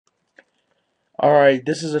Alright,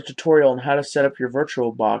 this is a tutorial on how to set up your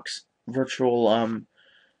VirtualBox virtual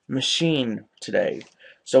machine today.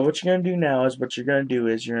 So what you're going to do now is you're going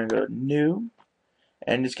to go to New,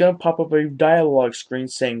 and it's going to pop up a dialog screen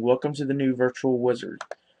saying Welcome to the new virtual wizard.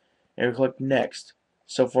 And you click Next.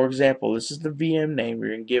 So for example, this is the VM name.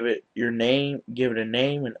 You're going to give it your name, give it a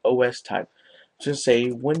name and OS type. Just say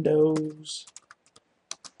Windows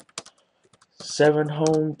 7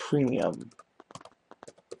 Home Premium.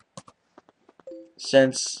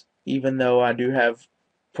 Since even though I do have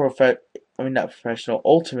not professional,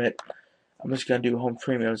 ultimate, I'm just going to do home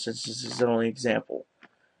premium since this is the only example.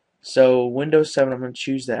 So Windows 7, I'm going to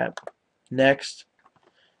choose that. Next,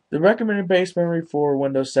 the recommended base memory for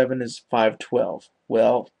Windows 7 is 512.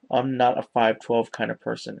 Well, I'm not a 512 kind of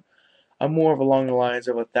person. I'm more of along the lines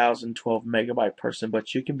of a 1012 megabyte person,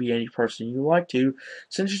 but you can be any person you like to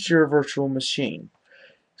since it's your virtual machine.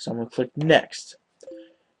 So I'm going to click Next.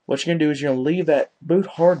 What you're going to do is you're going to leave that boot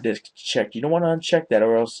hard disk checked. You don't want to uncheck that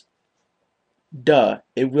or else,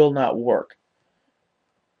 it will not work.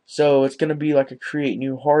 So it's going to be like a create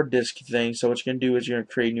new hard disk thing. So what you're going to do is you're going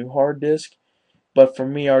to create a new hard disk. But for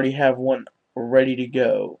me, I already have one ready to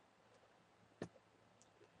go.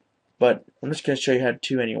 But I'm just going to show you how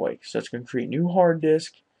to anyway. So it's going to create new hard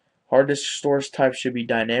disk. Hard disk storage type should be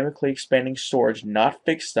dynamically expanding storage, not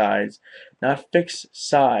fixed size,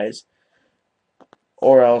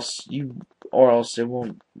 or else it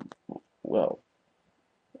won't. Well,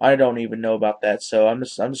 I don't even know about that, so I'm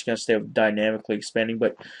just gonna stay with dynamically expanding.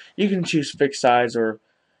 But you can choose fixed size or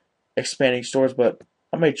expanding storage, but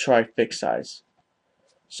I may try fixed size.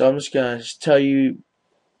 So I'm just gonna tell you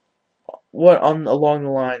what along the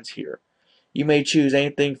lines here. You may choose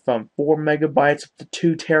anything from 4 megabytes up to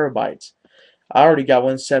 2 terabytes. I already got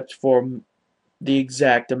one set for the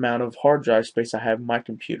exact amount of hard drive space I have in my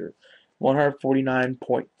computer,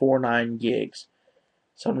 149.49 gigs.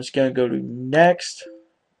 So I'm just gonna go to Next.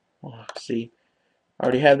 Oh, see, I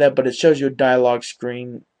already have that, but it shows you a dialog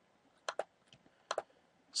screen.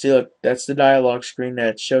 See, look, that's the dialog screen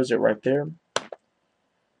that shows it right there.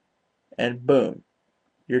 And boom,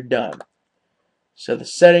 you're done. So the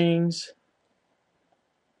settings,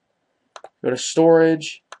 go to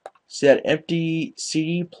storage, see that empty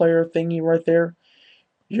CD player thingy right there?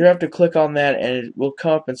 You have to click on that and it will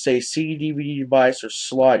come up and say CD DVD device or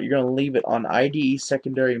slot. You're going to leave it on IDE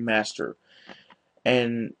secondary master.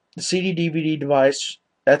 And the CD DVD device,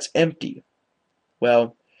 that's empty.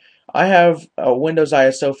 Well, I have a Windows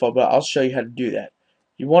ISO file, but I'll show you how to do that.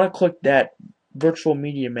 You want to click that Virtual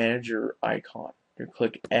Media Manager icon. You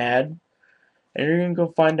click Add, and you're going to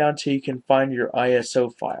go find down until you can find your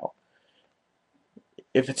ISO file.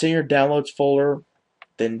 If it's in your Downloads folder,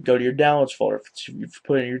 then go to your Downloads folder. If you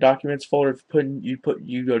put it in your Documents folder, you go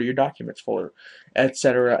to your Documents folder,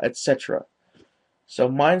 etc., etc. So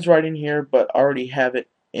mine's right in here, but I already have it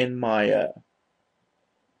in my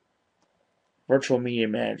Virtual Media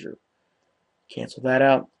Manager. Cancel that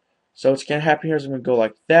out. So what's going to happen here is I'm going to go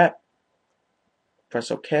like that. Press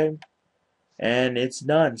OK. And it's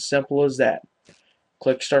done. Simple as that.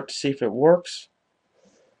 Click Start to see if it works.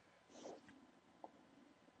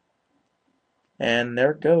 And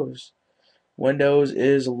there it goes. Windows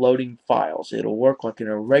is loading files. It'll work like in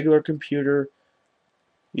a regular computer.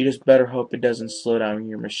 You just better hope it doesn't slow down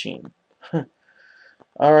your machine.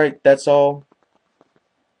 Alright, that's all.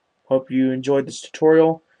 Hope you enjoyed this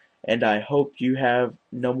tutorial, and I hope you have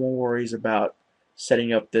no more worries about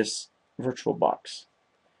setting up this VirtualBox.